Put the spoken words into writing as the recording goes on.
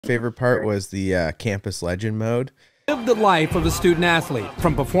favorite part was the campus legend mode. Live the life of a student athlete,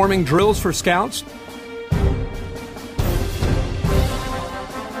 from performing drills for scouts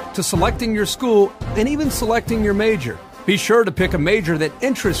to selecting your school and even selecting your major. Be sure to pick a major that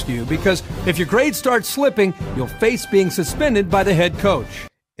interests you, because if your grades start slipping, you'll face being suspended by the head coach.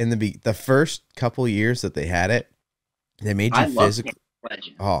 In the first couple years that they had it, they made you physically.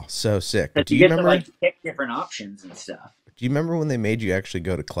 Oh, so sick. Do you remember? To pick different options and stuff. Do you remember when they made you actually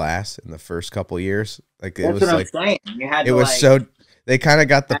go to class in the first couple years? Like That's what I'm saying. You had it was so. They kind of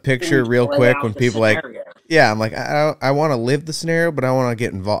got the picture real quick when people yeah, I'm like, I want to live the scenario, but I want to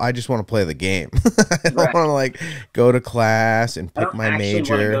get involved. I just want to play the game. I don't want to go to class and pick my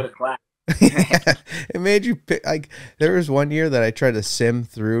major. Go to class. Yeah, it made you pick. There was one year that I tried to sim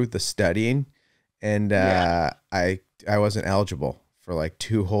through the studying, and I wasn't eligible for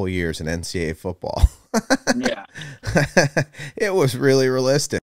 2 whole years in NCAA football. Yeah, it was really realistic.